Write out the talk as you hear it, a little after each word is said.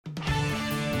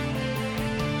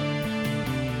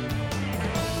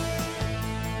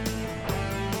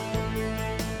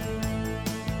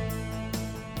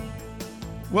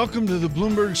Welcome to the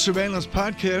Bloomberg Surveillance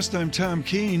Podcast. I'm Tom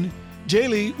Keene.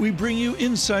 Daily, we bring you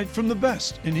insight from the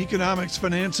best in economics,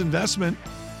 finance, investment,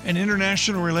 and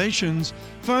international relations.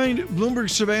 Find Bloomberg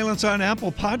Surveillance on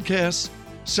Apple Podcasts,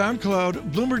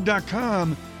 SoundCloud,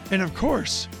 Bloomberg.com, and of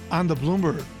course, on the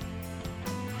Bloomberg.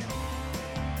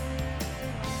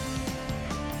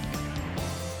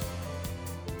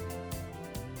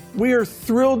 We are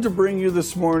thrilled to bring you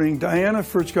this morning Diana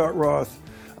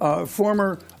Furchtgott-Roth,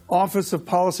 former Office of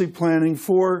Policy Planning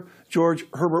for George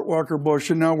Herbert Walker Bush,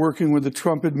 and now working with the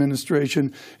Trump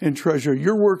administration and Treasury.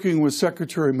 You're working with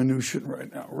Secretary Mnuchin right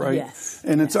now, right? Yes.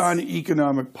 And it's on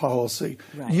economic policy.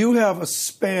 Right. You have a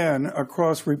span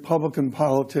across Republican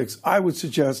politics, I would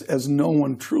suggest, as no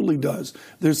one truly does.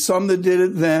 There's some that did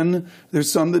it then,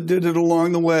 there's some that did it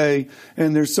along the way,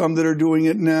 and there's some that are doing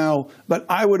it now. But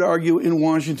I would argue in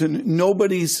Washington,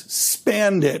 nobody's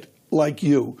spanned it like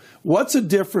you. What's the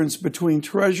difference between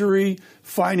Treasury,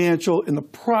 financial, and the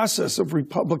process of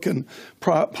Republican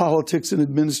politics and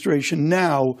administration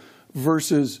now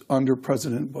versus under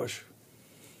President Bush?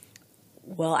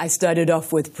 Well, I started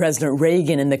off with President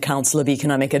Reagan in the Council of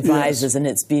Economic Advisors, Yes. and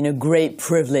it's been a great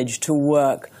privilege to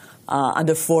work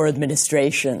under four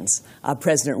administrations.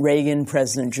 President Reagan,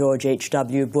 President George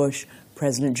H.W. Bush,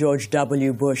 President George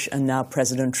W. Bush, and now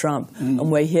President Trump.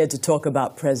 And we're here to talk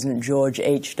about President George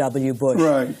H.W. Bush.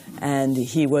 Right. And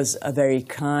he was a very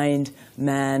kind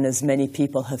man, as many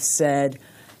people have said,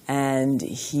 and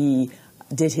he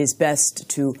did his best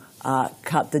to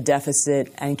cut the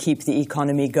deficit and keep the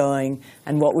economy going.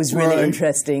 And what was really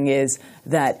interesting is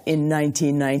that in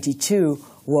 1992,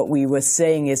 what we were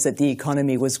saying is that the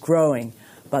economy was growing.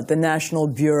 But the National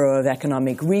Bureau of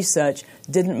Economic Research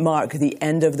didn't mark the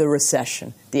end of the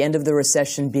recession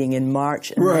being in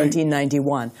March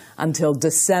 1991, until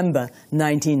December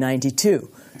 1992.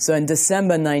 So in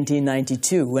December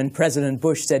 1992, when President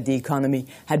Bush said the economy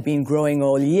had been growing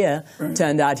all year,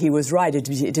 turned out he was right.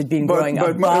 It had been growing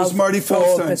above 4%. But it was Marty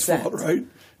Feldstein's fault, right?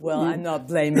 Well, I'm not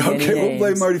blaming any names. Okay, we'll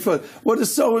blame Marty Feldstein. What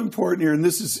is so important here, and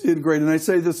this is great, and I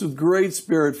say this with great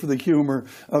spirit for the humor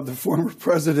of the former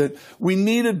president, we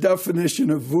need a definition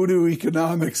of voodoo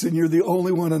economics, and you're the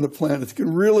only one on the planet that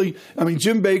can really, I mean,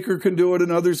 Jim Baker can do it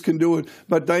and others can do it,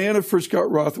 but Diana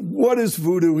Furchtgott-Roth, what is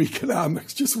voodoo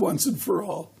economics, just once and for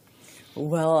all?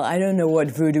 Well, I don't know what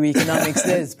voodoo economics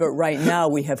is, but right now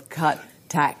we have cut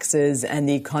taxes and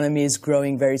the economy is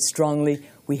growing very strongly.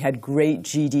 We had great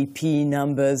GDP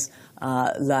numbers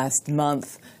last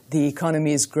month. The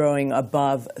economy is growing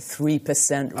above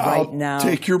 3% right now. I'll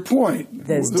take your point.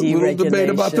 There's a little debate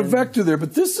about the deregulation. vector there,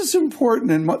 but this is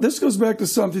important, and this goes back to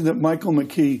something that Michael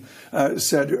McKee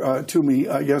said to me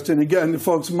yesterday. And again,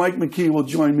 folks, Mike McKee will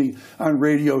join me on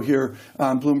radio here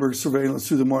on Bloomberg Surveillance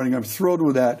through the morning. I'm thrilled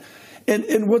with that.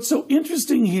 And what's so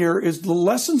interesting here is the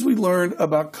lessons we learned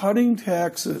about cutting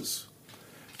taxes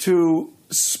to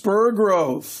spur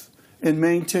growth and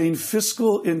maintain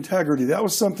fiscal integrity. That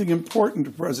was something important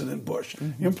to President Bush,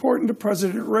 important to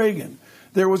President Reagan.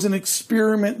 There was an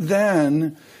experiment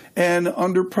then, and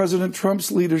under President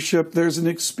Trump's leadership, there's an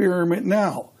experiment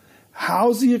now.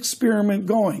 How's the experiment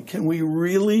going? Can we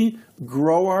really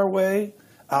grow our way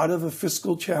out of a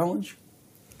fiscal challenge?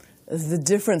 The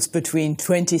difference between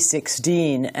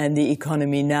 2016 and the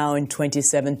economy now in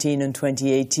 2017 and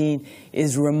 2018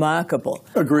 is remarkable.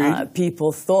 Agreed.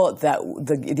 People thought that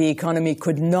the economy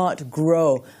could not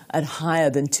grow at higher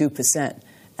than 2%,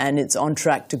 and it's on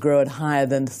track to grow at higher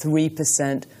than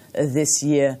 3% this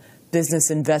year.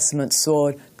 Business investment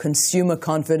soared, consumer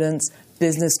confidence,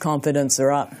 business confidence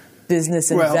are up.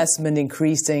 Business investment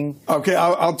increasing. Okay,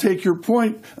 I'll take your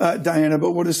point, Diana,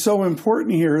 but what is so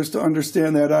important here is to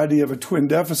understand that idea of a twin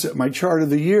deficit. My chart of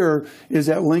the year is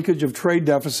that linkage of trade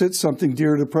deficit, something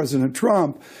dear to President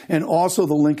Trump, and also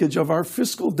the linkage of our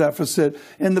fiscal deficit.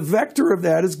 And the vector of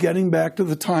that is getting back to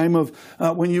the time of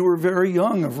when you were very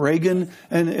young, of Reagan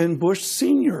and Bush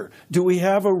Sr. Do we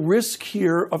have a risk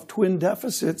here of twin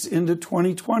deficits into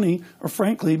 2020 or,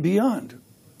 frankly, beyond?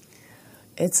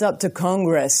 It's up to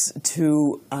Congress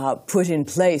to put in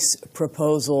place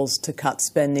proposals to cut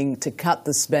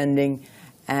the spending,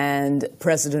 and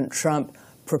President Trump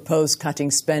proposed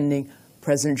cutting spending.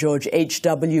 President George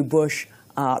H.W. Bush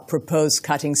proposed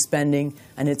cutting spending,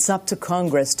 and it's up to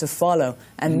Congress to follow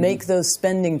and make those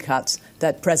spending cuts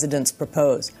that presidents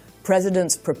propose.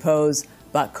 Presidents propose,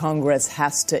 but Congress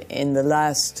has to,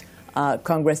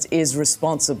 Congress is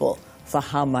responsible for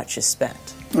how much is spent.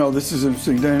 Well, this is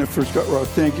interesting. Diana Furchtgott-Roth,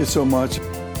 thank you so much.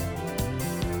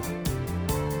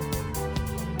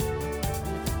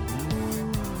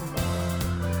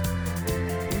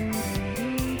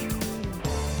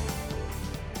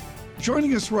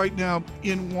 Joining us right now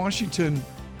in Washington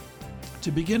to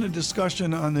begin a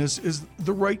discussion on this is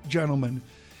the right gentleman.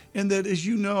 And that, as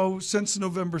you know, since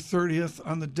November 30th,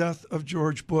 on the death of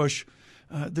George Bush,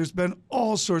 there's been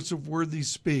all sorts of worthy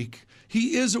speak.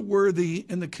 He is a worthy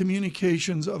in the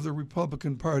communications of the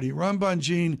Republican Party. Ron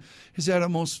Bonjean has had a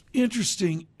most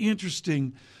interesting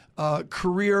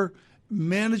career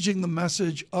managing the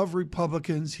message of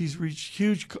Republicans. He's reached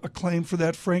huge acclaim for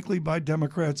that, frankly, by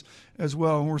Democrats as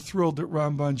well. And we're thrilled that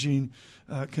Ron Bonjean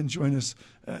can join us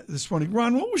this morning.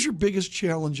 Ron, what was your biggest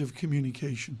challenge of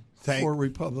communication for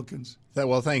Republicans?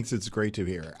 Well, thanks. It's great to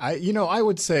hear. I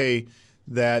would say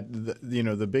that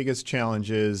the biggest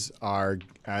challenges are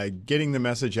getting the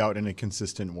message out in a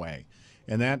consistent way,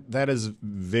 and that is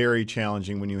very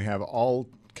challenging when you have all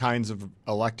kinds of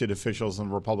elected officials in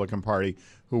the Republican Party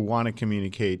who want to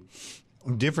communicate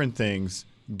different things.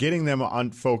 Getting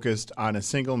them focused on a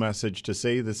single message to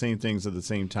say the same things at the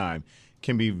same time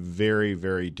can be very,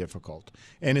 very difficult.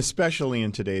 And especially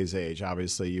in today's age,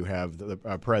 obviously you have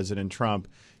President Trump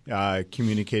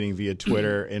communicating via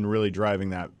Twitter and really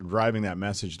driving that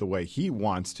message the way he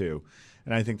wants to.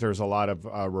 And I think there's a lot of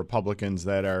Republicans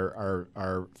that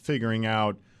are figuring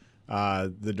out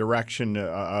the direction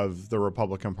of the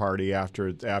Republican Party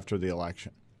after the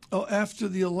election. Oh, after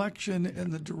the election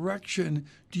and the direction,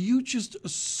 do you just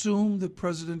assume that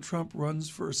President Trump runs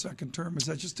for a second term? Is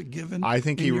that just a given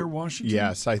near Washington?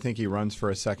 Yes, I think he runs for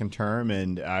a second term,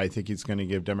 and I think he's going to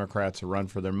give Democrats a run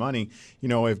for their money.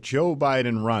 If Joe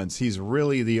Biden runs, he's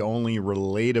really the only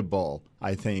relatable,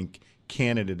 I think,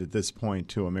 candidate at this point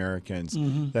to Americans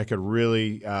that could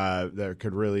really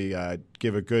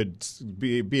give a good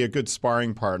be a good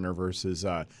sparring partner versus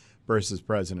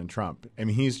President Trump. I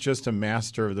mean, he's just a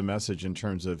master of the message in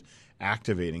terms of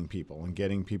activating people and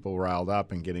getting people riled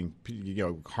up and getting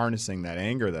harnessing that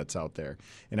anger that's out there.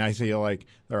 And I feel like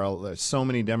there are so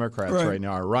many Democrats right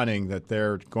now are running that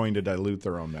they're going to dilute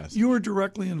their own message. You were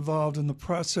directly involved in the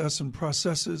process and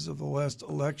processes of the last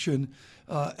election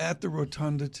at the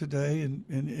Rotunda today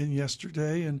and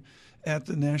yesterday, and at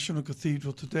the National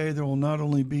Cathedral today. There will not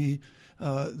only be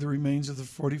the remains of the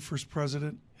 41st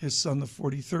president, his son, the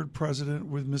 43rd president,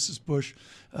 with Mrs. Bush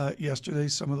yesterday.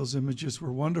 Some of those images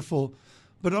were wonderful.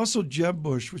 But also Jeb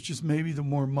Bush, which is maybe the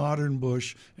more modern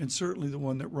Bush, and certainly the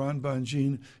one that Ron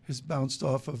Bonjean has bounced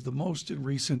off of the most in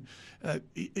recent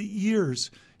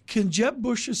years. Can Jeb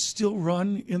Bush still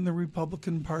run in the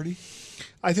Republican Party?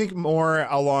 I think more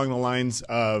along the lines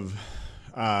of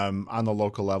on the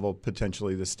local level,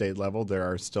 potentially the state level, there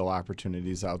are still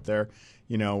opportunities out there,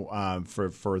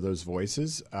 for those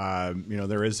voices.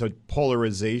 There is a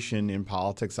polarization in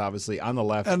politics, obviously, on the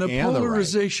left and the right. And a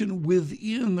polarization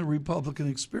within the Republican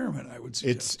experiment, I would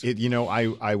suggest.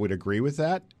 I would agree with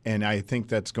that, and I think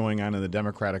that's going on in the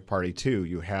Democratic Party, too.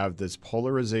 You have this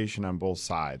polarization on both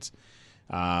sides.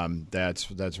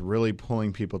 That's really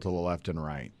pulling people to the left and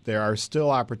right. There are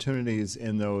still opportunities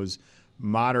in those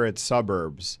moderate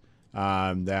suburbs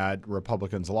that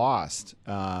Republicans lost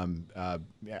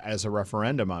as a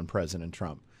referendum on President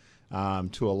Trump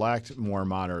to elect more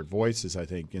moderate voices, I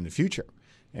think, in the future.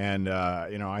 And,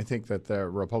 I think that the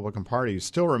Republican Party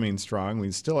still remains strong.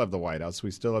 We still have the White House.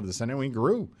 We still have the Senate. We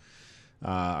grew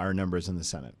our numbers in the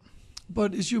Senate.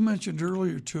 But as you mentioned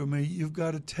earlier to me, you've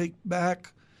got to take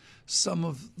back some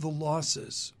of the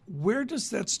losses. Where does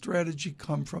that strategy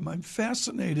come from? I'm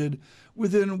fascinated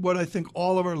within what I think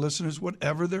all of our listeners,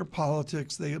 whatever their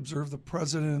politics, they observe the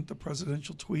president, the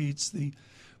presidential tweets, the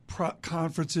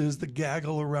conferences, the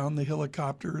gaggle around the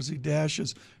helicopter as he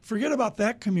dashes. Forget about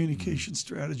that communication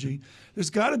strategy. There's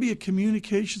got to be a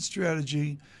communication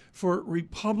strategy for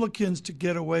Republicans to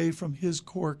get away from his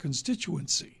core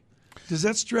constituency. Does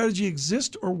that strategy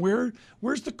exist, or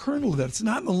where's the kernel of that? It's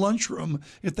not in the lunchroom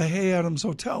at the Hay Adams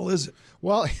Hotel, is it?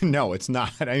 Well, no, it's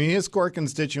not. I mean, his core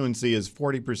constituency is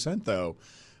 40%, though,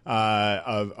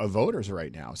 of voters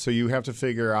right now. So you have to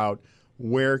figure out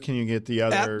where can you get the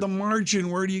other... At the margin,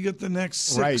 where do you get the next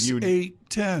 6, 8,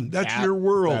 10? That's your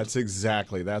world.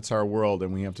 That's our world,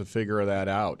 and we have to figure that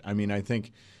out. I mean, I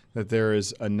think that there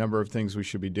is a number of things we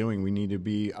should be doing. We need to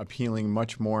be appealing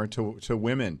much more to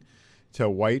women, to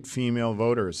white female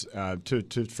voters,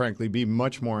 to frankly be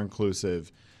much more inclusive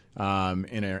in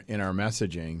our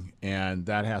messaging, and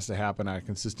that has to happen on a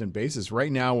consistent basis.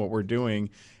 Right now, what we're doing,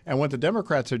 and what the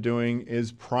Democrats are doing,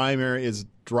 is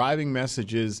driving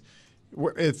messages.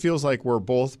 It feels like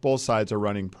both sides are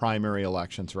running primary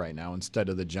elections right now instead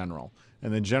of the general.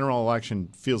 And the general election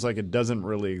feels like it doesn't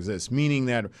really exist, meaning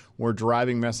that we're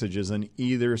driving messages on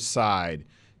either side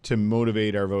to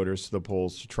motivate our voters to the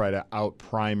polls to try to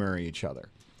out-primary each other.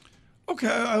 Okay,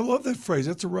 I love that phrase.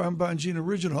 That's a Ron Bongino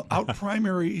original.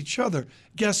 Out-primary each other.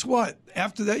 Guess what?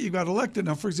 After that, you got elected.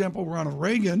 Now, for example, Ronald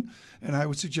Reagan, and I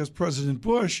would suggest President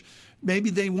Bush, maybe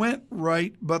they went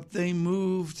right, but they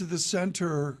moved to the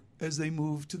center as they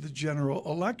moved to the general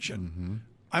election. Mm-hmm.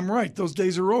 I'm right. Those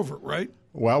days are over, right?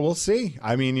 Well, we'll see.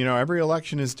 I mean, every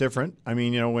election is different. I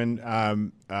mean,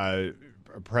 when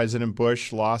President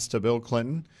Bush lost to Bill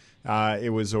Clinton,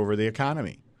 it was over the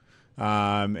economy.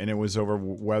 And it was over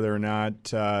whether or not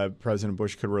President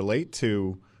Bush could relate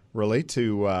to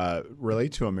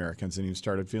Americans, and he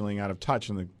started feeling out of touch.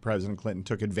 And President Clinton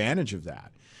took advantage of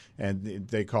that, and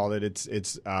they called it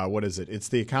it's what is it? It's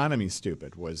the economy,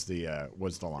 stupid was the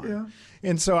line. Yeah.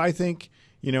 And so I think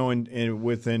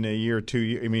within a year or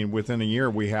two, within a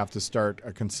year, we have to start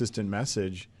a consistent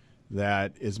message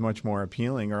that is much more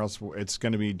appealing, or else it's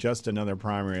going to be just another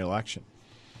primary election.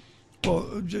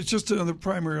 Well, it's just another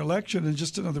primary election and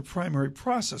just another primary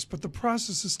process. But the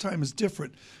process this time is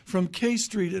different. From K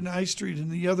Street and I Street and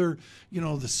the other,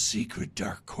 the secret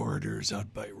dark corridors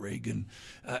out by Reagan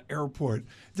Airport,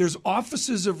 there's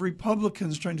offices of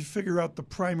Republicans trying to figure out the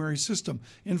primary system.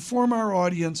 Inform our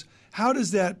audience, how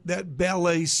does that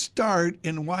ballet start,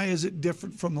 and why is it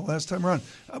different from the last time around?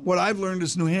 What I've learned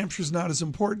is New Hampshire's not as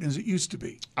important as it used to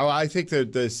be. Oh, I think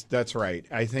that's right.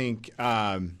 I think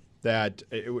that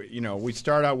we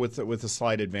start out with a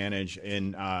slight advantage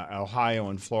in Ohio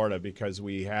and Florida because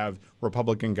we have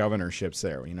Republican governorships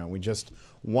there. We just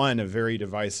won a very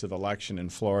divisive election in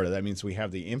Florida. That means we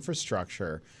have the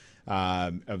infrastructure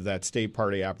of that state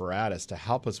party apparatus to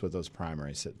help us with those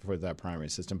primaries, with that primary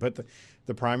system. But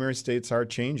the primary states are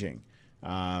changing.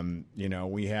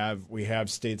 We have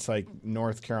states like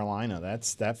North Carolina.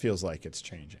 That feels like it's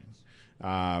changing.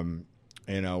 Other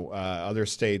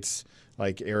states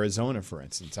like Arizona, for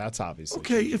instance, that's obviously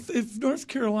okay. If North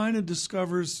Carolina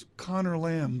discovers Connor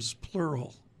Lambs,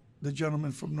 plural, the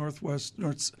gentleman from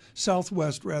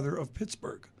southwest of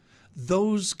Pittsburgh,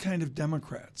 those kind of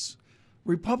Democrats,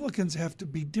 Republicans have to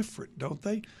be different, don't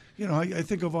they? I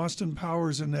think of Austin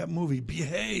Powers in that movie,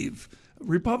 Behave.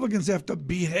 Republicans have to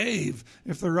behave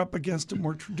if they're up against a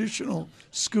more traditional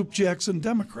Scoop Jackson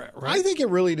Democrat, right? I think it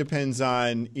really depends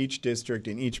on each district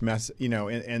and each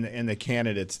and the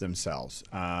candidates themselves,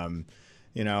 and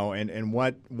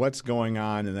what's going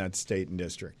on in that state and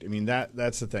district. I mean,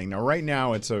 that's the thing. Now, right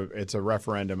now, it's a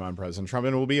referendum on President Trump,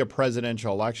 and it will be a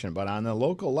presidential election. But on the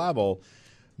local level,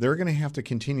 they're going to have to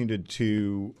continue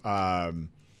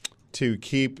to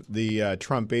keep the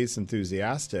Trump base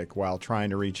enthusiastic while trying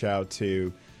to reach out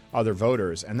to other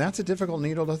voters. And that's a difficult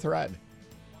needle to thread.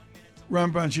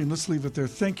 Ron Bongino, let's leave it there.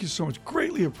 Thank you so much.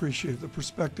 Greatly appreciate the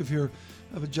perspective here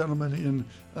of a gentleman in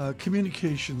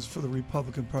communications for the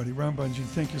Republican Party. Ron Bongino,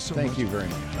 thank you so much. Thank you very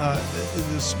much.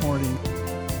 This morning.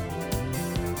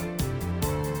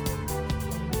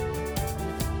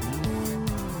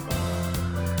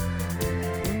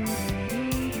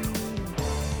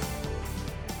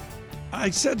 I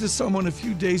said to someone a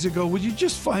few days ago, would you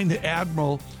just find the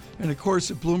admiral? And of course,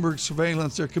 at Bloomberg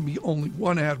Surveillance, there can be only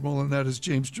one admiral, and that is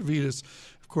James Stavridis,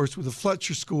 of course, with the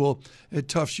Fletcher School at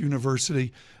Tufts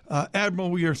University. Admiral,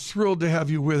 we are thrilled to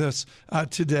have you with us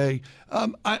today.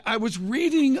 I was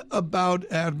reading about,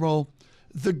 Admiral,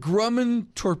 the Grumman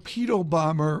torpedo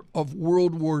bomber of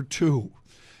World War II.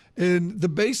 And the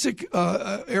basic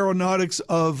aeronautics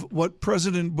of what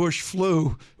President Bush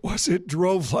flew was it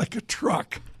drove like a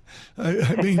truck.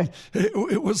 I mean,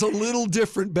 it was a little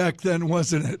different back then,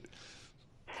 wasn't it?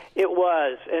 It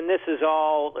was, and this is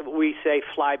all we say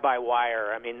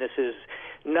fly-by-wire. I mean, this is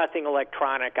nothing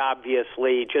electronic,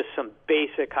 obviously, just some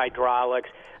basic hydraulics.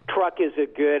 Truck is a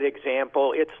good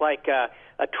example. It's like a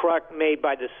truck made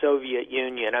by the Soviet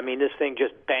Union. I mean, this thing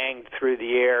just banged through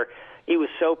the air. He was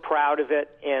so proud of it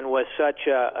and was such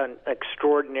an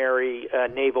extraordinary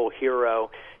naval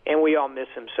hero. And we all miss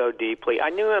him so deeply. I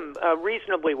knew him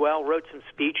reasonably well, wrote some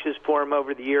speeches for him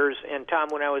over the years. And, Tom,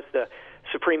 when I was the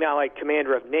Supreme Allied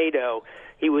Commander of NATO,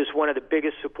 he was one of the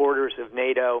biggest supporters of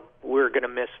NATO. We're going to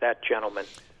miss that gentleman.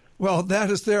 Well, that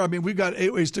is there. I mean, we've got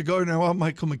 8 ways to go now. I want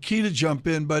Michael McKee to jump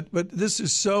in, but this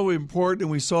is so important,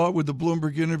 and we saw it with the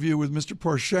Bloomberg interview with Mr.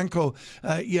 Poroshenko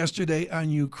yesterday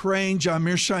on Ukraine. John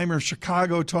Mearsheimer of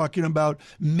Chicago talking about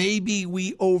maybe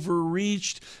we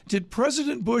overreached. Did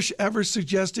President Bush ever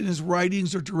suggest in his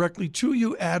writings or directly to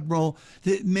you, Admiral,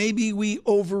 that maybe we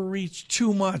overreached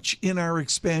too much in our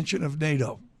expansion of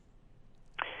NATO?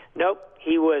 Nope.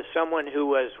 He was someone who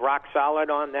was rock solid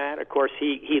on that. Of course,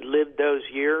 he lived those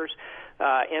years.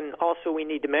 And also we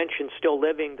need to mention, still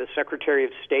living, the Secretary of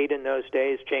State in those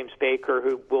days, James Baker,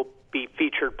 who will be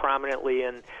featured prominently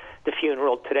in the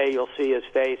funeral today. You'll see his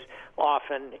face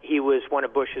often. He was one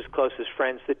of Bush's closest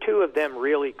friends. The two of them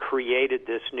really created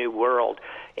this new world.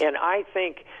 And I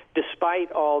think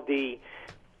despite all the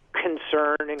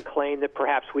concern and claim that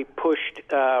perhaps we pushed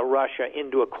Russia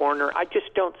into a corner, I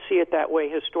just don't see it that way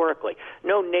historically.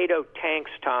 No NATO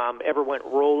tanks, Tom, ever went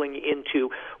rolling into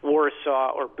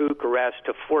Warsaw or Bucharest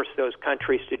to force those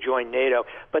countries to join NATO,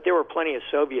 but there were plenty of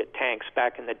Soviet tanks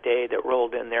back in the day that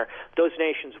rolled in there. Those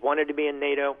nations wanted to be in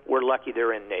NATO. We're lucky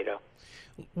they're in NATO.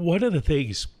 One of the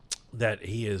things that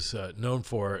he is known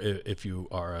for, if you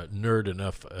are a nerd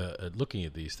enough at looking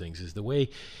at these things, is the way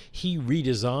he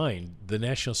redesigned the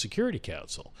National Security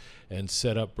Council and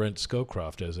set up Brent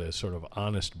Scowcroft as a sort of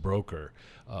honest broker.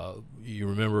 You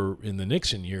remember in the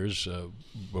Nixon years,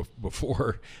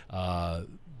 before that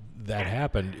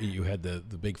happened, you had the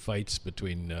big fights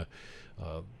between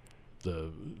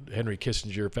the Henry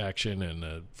Kissinger faction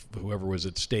and whoever was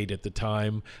at state at the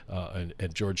time, and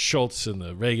George Shultz and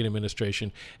the Reagan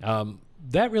administration.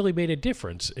 That really made a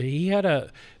difference.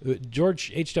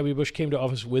 George H.W. Bush came to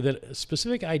office with a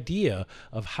specific idea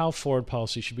of how foreign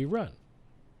policy should be run.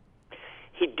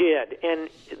 He did, and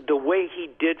the way he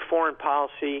did foreign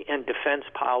policy and defense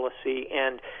policy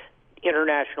and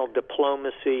international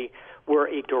diplomacy were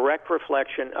a direct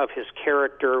reflection of his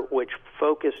character, which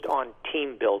focused on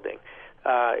team building.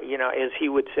 As he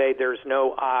would say, there's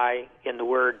no I in the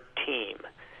word team,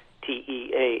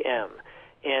 T-E-A-M.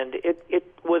 And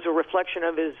it was a reflection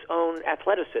of his own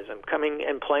athleticism, coming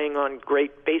and playing on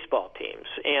great baseball teams,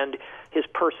 and his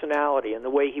personality and the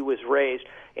way he was raised.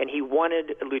 And he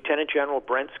wanted Lieutenant General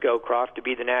Brent Scowcroft to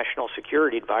be the National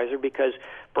Security Advisor because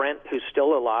Brent, who's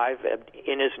still alive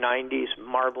in his 90s,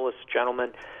 marvelous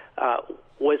gentleman,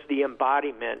 was the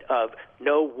embodiment of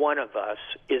no one of us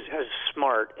is as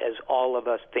smart as all of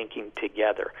us thinking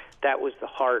together. That was the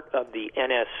heart of the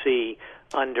NSC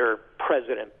under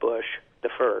President Bush the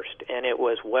first, and it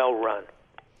was well run.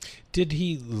 Did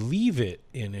he leave it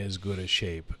in as good a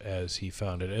shape as he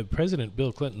found it? President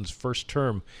Bill Clinton's first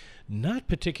term, not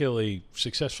particularly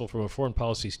successful from a foreign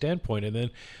policy standpoint, and then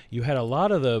you had a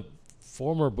lot of the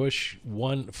former Bush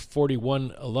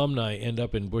 41 alumni end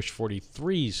up in Bush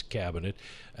 43's cabinet,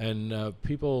 and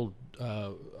people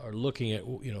are looking at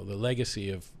the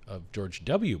legacy of George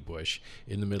W. Bush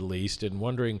in the Middle East and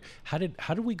wondering how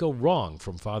did we go wrong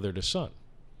from father to son?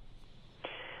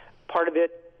 Part of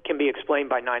it can be explained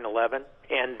by 9/11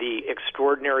 and the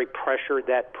extraordinary pressure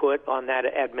that put on that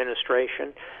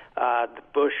administration, the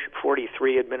Bush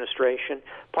 43 administration.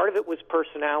 Part of it was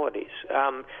personalities.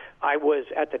 I was,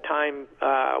 at the time,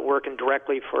 working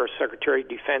directly for Secretary of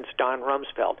Defense Don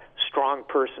Rumsfeld, strong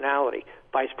personality.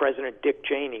 Vice President Dick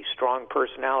Cheney, strong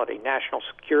personality. National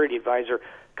Security Advisor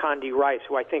Condi Rice,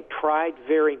 who I think tried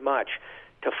very much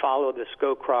to follow the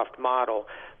Scowcroft model.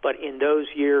 But in those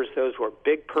years, those were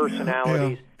big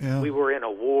personalities. Yeah. We were in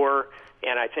a war,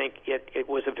 and I think it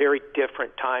was a very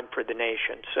different time for the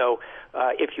nation. So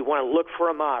if you want to look for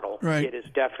a model, right, it is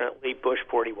definitely Bush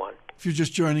 41. If you're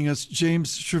just joining us,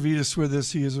 James Stavridis with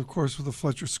us. He is, of course, with the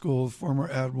Fletcher School, former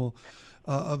admiral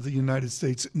of the United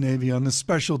States Navy. On this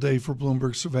special day for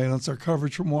Bloomberg Surveillance, our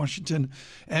coverage from Washington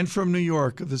and from New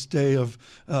York of this day of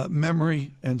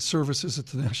memory and services at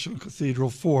the National Cathedral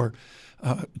for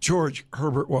George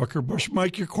Herbert Walker Bush.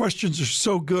 Mike, your questions are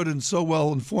so good and so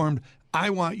well informed. I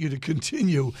want you to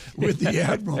continue with the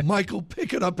Admiral. Michael,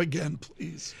 pick it up again,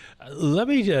 please. Let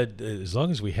me, as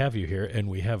long as we have you here and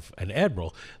we have an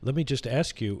Admiral, let me just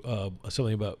ask you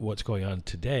something about what's going on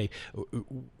today.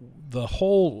 The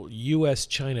whole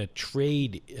U.S.-China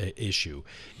trade issue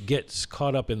gets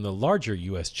caught up in the larger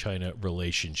U.S.-China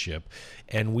relationship.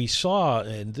 And we saw,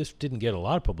 and this didn't get a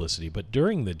lot of publicity, but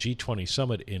during the G20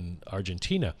 summit in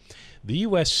Argentina, the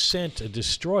U.S. sent a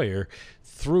destroyer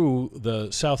through the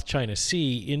South China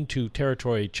Sea into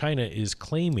territory China is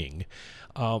claiming.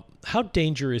 How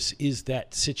dangerous is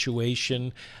that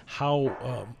situation?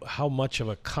 How much of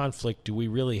a conflict do we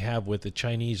really have with the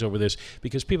Chinese over this?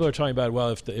 Because people are talking about,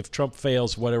 well, if Trump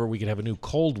fails, whatever, we could have a new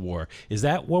Cold War. Is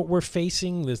that what we're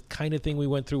facing, the kind of thing we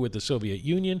went through with the Soviet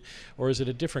Union, or is it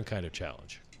a different kind of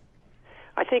challenge?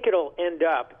 I think it'll end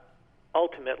up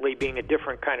ultimately being a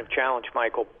different kind of challenge,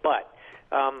 Michael, but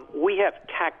we have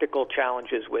tactical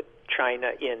challenges with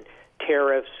China in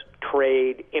tariffs,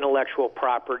 trade, intellectual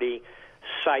property,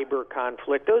 cyber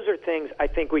conflict. Those are things I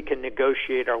think we can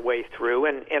negotiate our way through,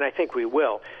 and I think we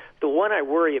will. The one I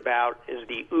worry about is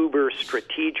the uber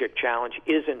strategic challenge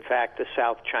is, in fact, the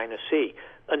South China Sea.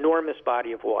 Enormous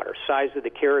body of water, size of the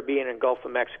Caribbean and Gulf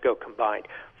of Mexico combined,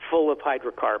 full of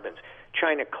hydrocarbons.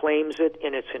 China claims it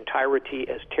in its entirety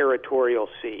as territorial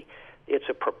sea. It's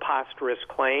a preposterous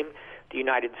claim. the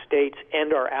United States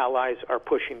and our allies are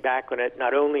pushing back on it,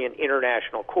 not only in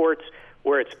international courts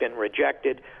where it's been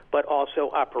rejected, but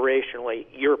also operationally,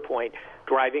 your point,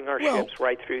 driving our ships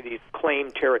right through these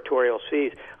claimed territorial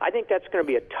seas. I think that's going to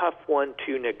be a tough one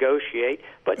to negotiate,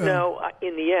 but no,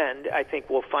 in the end, I think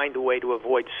we'll find a way to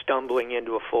avoid stumbling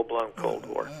into a full-blown Cold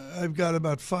War. I've got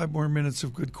about 5 more minutes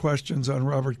of good questions on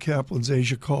Robert Kaplan's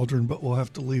Asia Cauldron, but we'll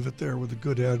have to leave it there with a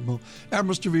good Admiral.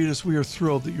 Admiral Stavridis, we are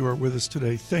thrilled that you are with us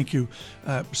today. Thank you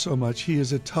so much. He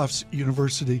is at Tufts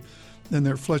University and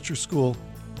their Fletcher School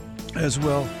as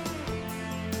well.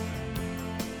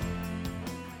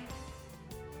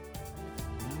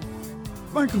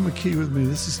 Michael McKee with me.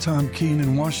 This is Tom Keene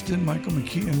in Washington, Michael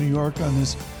McKee in New York on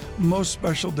this most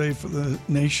special day for the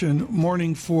nation,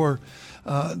 mourning for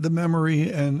the memory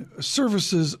and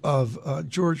services of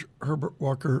George Herbert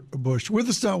Walker Bush. With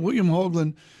us now, William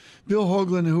Hoagland, Bill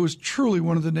Hoagland, who is truly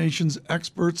one of the nation's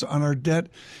experts on our debt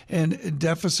and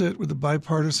deficit with the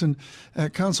Bipartisan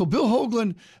Council. Bill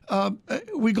Hoagland,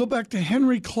 we go back to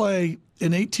Henry Clay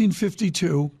in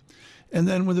 1852. And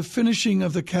then with the finishing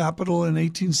of the Capitol in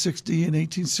 1860 and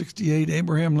 1868,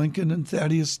 Abraham Lincoln and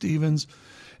Thaddeus Stevens,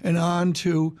 and on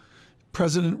to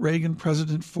President Reagan,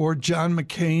 President Ford, John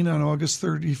McCain on August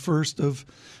 31st of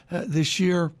this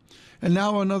year, and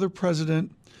now another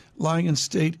president lying in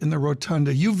state in the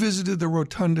Rotunda. You visited the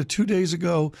Rotunda 2 days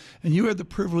ago, and you had the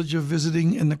privilege of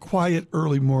visiting in the quiet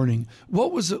early morning.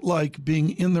 What was it like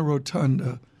being in the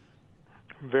Rotunda?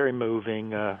 Very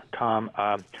moving, Tom.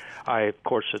 I, of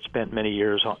course, had spent many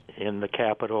years in the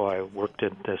Capitol. I worked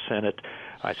in the Senate.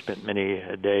 I spent many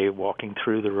a day walking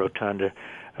through the Rotunda.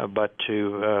 But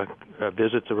to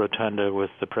visit the Rotunda with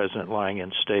the president lying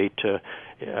in state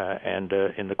and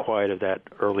in the quiet of that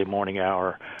early morning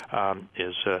hour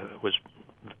was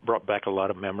brought back a lot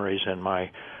of memories, and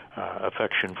my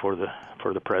affection for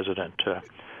the president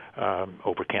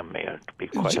overcame me, to be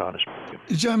quite honest with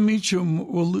you. John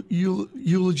Meacham will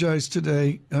eulogize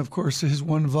today. Of course, his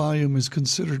one volume is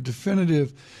considered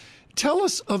definitive. Tell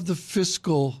us of the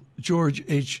fiscal George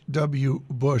H.W.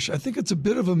 Bush. I think it's a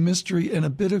bit of a mystery and a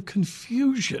bit of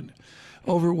confusion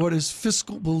over what his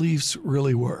fiscal beliefs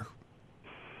really were.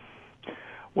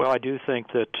 Well, I do think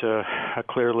that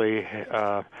clearly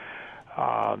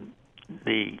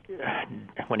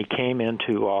when he came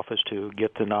into office to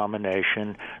get the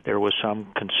nomination, there was some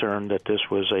concern that this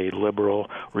was a liberal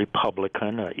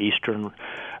Republican, an Eastern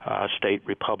state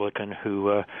Republican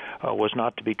who was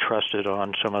not to be trusted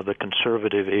on some of the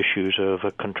conservative issues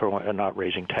of control and not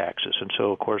raising taxes. And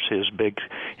so, of course, his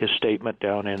statement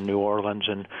down in New Orleans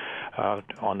and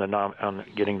on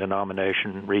getting the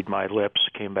nomination, "Read my lips,"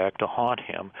 came back to haunt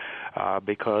him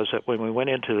because when we went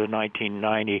into the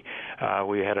 1990,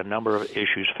 we had a number of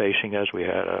issues facing us. We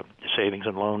had a savings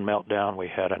and loan meltdown. We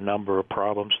had a number of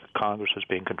problems. Congress was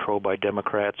being controlled by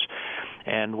Democrats,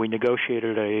 and we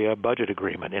negotiated a budget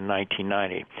agreement in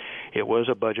 1990. It was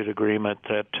a budget agreement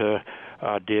that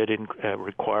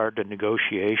required the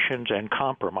negotiations and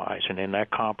compromise, and in that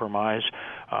compromise,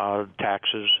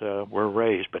 taxes were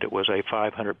raised, but it was a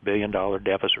 $500 billion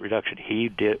deficit reduction.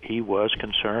 He was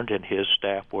concerned, and his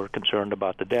staff were concerned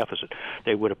about the deficit.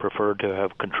 They would have preferred to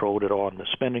have controlled it on the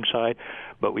spending side,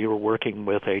 but we were working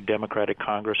with a Democratic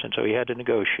Congress, and so he had to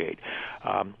negotiate.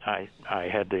 I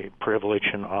had the privilege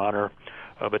and honor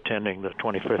of attending the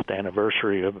 25th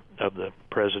anniversary of the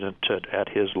president at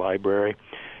his library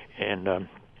in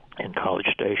College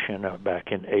Station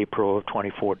back in April of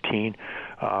 2014.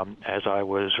 As I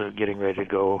was getting ready to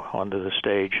go onto the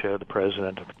stage, the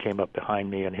president came up behind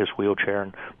me in his wheelchair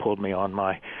and pulled me on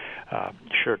my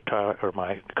shirt tie or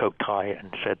my coat tie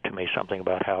and said to me something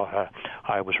about how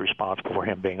I was responsible for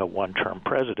him being a one-term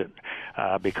president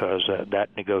because that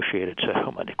negotiated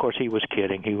settlement. Of course, he was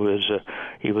kidding. He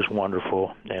was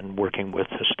wonderful and working with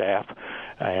the staff,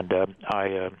 and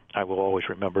I will always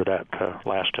remember that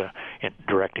last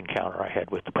direct encounter I had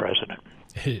with the president.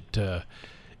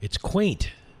 It's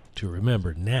quaint to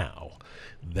remember now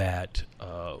that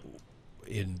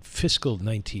in fiscal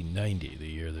 1990, the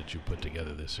year that you put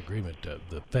together this agreement,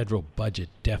 the federal budget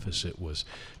deficit was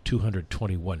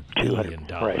 $221 billion.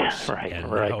 Now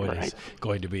it is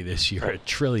going to be this year $1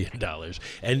 trillion.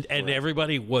 And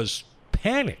everybody was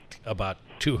panicked about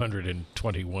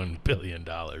 $221 billion.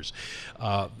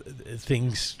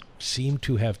 Things seem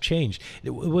to have changed.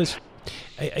 It was,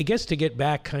 I guess, to get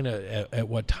back kind of at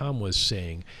what Tom was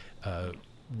saying,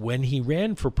 when he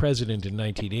ran for president in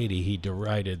 1980, he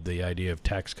derided the idea of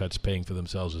tax cuts paying for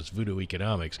themselves as voodoo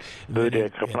economics. And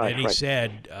then he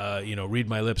said, read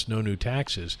my lips, no new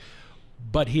taxes.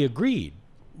 But he agreed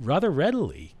rather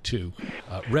readily to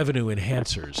revenue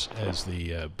enhancers, as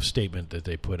the statement that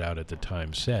they put out at the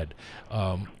time said.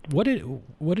 What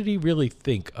did he really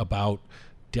think about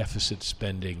deficit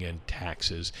spending and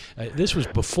taxes? This was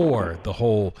before the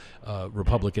whole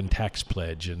Republican tax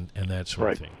pledge and that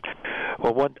sort of thing.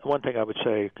 Well, one thing I would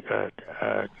say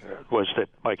was that,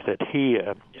 Mike, that he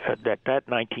that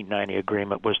 1990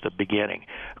 agreement was the beginning.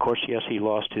 Of course, yes, he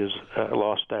lost his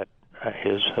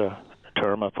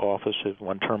term of office, his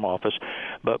one-term office,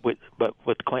 but with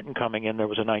Clinton coming in, there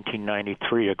was a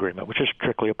 1993 agreement, which is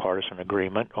strictly a partisan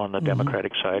agreement on the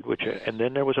Democratic side, and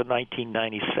then there was a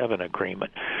 1997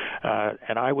 agreement,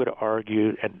 and I would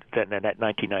argue that that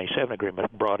 1997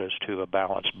 agreement brought us to a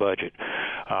balanced budget,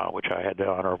 which I had the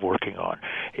honor of working on.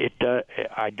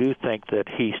 I do think that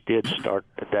he did start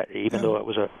that, even though it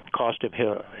cost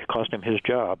him his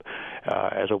job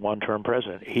as a one-term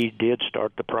president. He did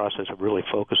start the process of really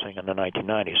focusing on the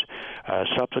 1990s.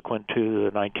 Subsequent to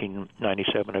the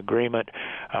 1997 agreement,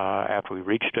 after we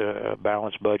reached a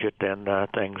balanced budget, then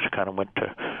things kind of went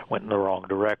in the wrong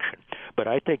direction. But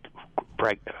I think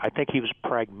he was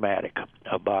pragmatic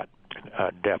about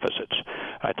deficits.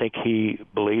 I think he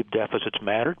believed deficits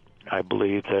mattered. I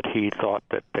believe that he thought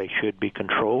that they should be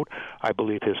controlled. I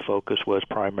believe his focus was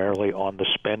primarily on the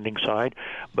spending side,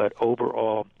 but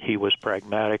overall he was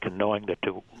pragmatic in knowing that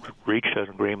to reach an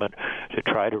agreement to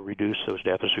try to reduce those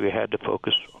deficits, we had to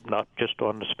focus not just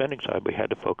on the spending side, we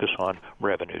had to focus on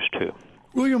revenues too.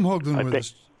 William Hoagland with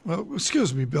us. Well,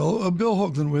 excuse me, Bill. Bill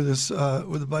Hoagland with us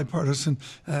with the Bipartisan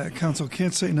Council.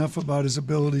 Can't say enough about his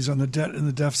abilities on the debt and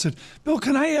the deficit. Bill,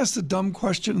 can I ask the dumb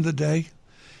question of the day?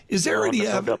 Is there any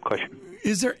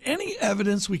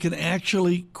evidence we can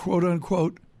actually, quote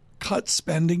unquote, cut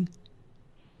spending?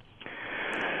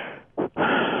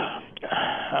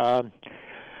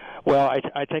 Well, I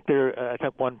think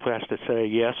one has to say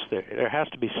yes. There has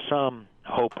to be some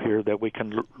hope here that we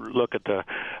can look at the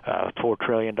 $4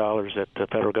 trillion that the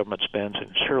federal government spends,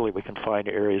 and surely we can find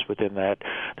areas within that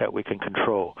we can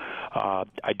control.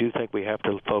 I do think we have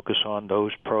to focus on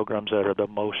those programs that are the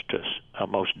most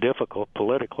difficult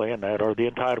politically, and that are the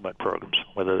entitlement programs,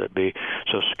 whether that be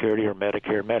Social Security or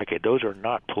Medicare, Medicaid. Those are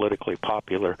not politically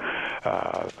popular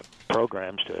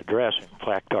programs to address. In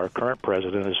fact, our current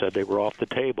president has said they were off the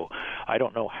table. I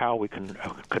don't know how we can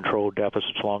control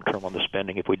deficits long-term on the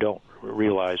spending if we don't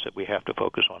realize that we have to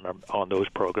focus on those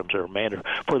programs that are mandatory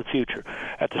for the future.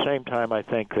 At the same time, I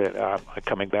think that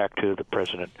coming back to the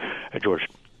President George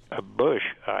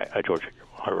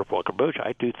Walker Bush,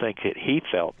 I do think that he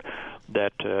felt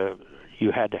that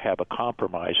you had to have a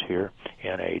compromise here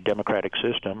in a democratic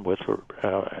system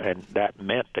and that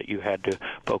meant that you had to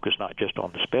focus not just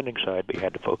on the spending side, but you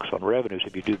had to focus on revenues.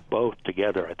 If you do both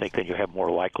together, I think then you have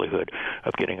more likelihood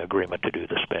of getting agreement to do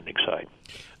the spending side.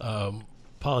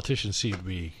 Politicians seem to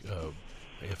be,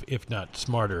 if not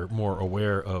smarter, more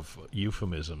aware of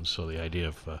euphemisms. So the idea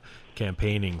of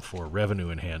campaigning for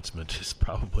revenue enhancement is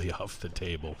probably off the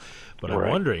table. But I'm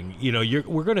wondering,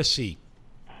 we're going to see,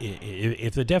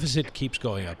 if the deficit keeps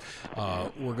going up,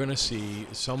 we're going to see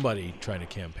somebody trying to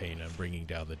campaign on bringing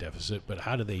down the deficit. But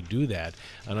how do they do that?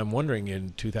 And I'm wondering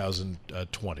in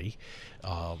 2020,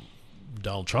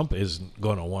 Donald Trump isn't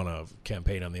going to want to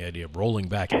campaign on the idea of rolling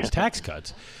back his tax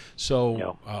cuts.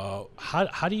 So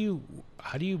how do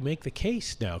you make the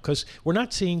case now? Because we're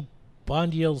not seeing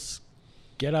bond yields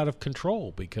get out of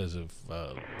control because of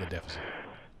the deficit.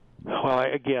 Well,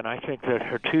 again, I think that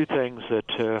there are two things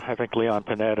that I think Leon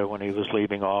Panetta, when he was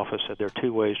leaving office, said there are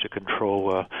two ways to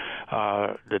control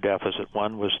the deficit.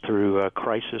 One was through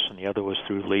crisis, and the other was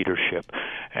through leadership.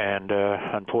 And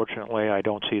unfortunately, I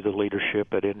don't see the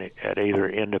leadership at either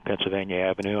end of Pennsylvania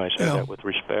Avenue. I say that with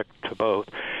respect to both.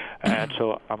 And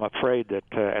so I'm afraid that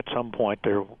at some point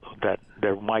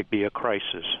there might be a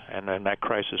crisis, and then that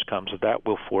crisis comes, that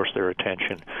will force their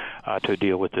attention to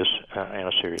deal with this in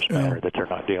a serious manner that they're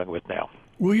not dealing with now.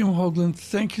 William Hoagland,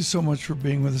 thank you so much for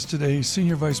being with us today.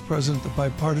 Senior Vice President of the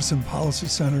Bipartisan Policy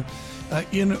Center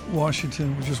in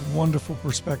Washington, with just wonderful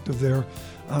perspective there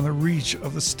on the reach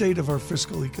of the state of our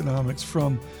fiscal economics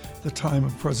from the time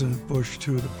of President Bush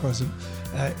to the present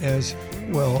as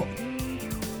well.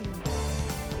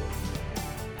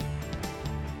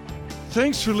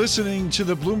 Thanks for listening to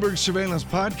the Bloomberg Surveillance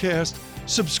Podcast.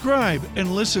 Subscribe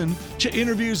and listen to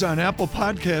interviews on Apple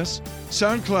Podcasts,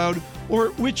 SoundCloud,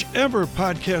 or whichever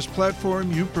podcast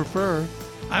platform you prefer.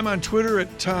 I'm on Twitter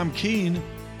at Tom Keene.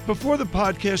 Before the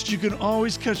podcast, you can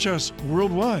always catch us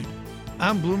worldwide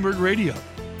on Bloomberg Radio.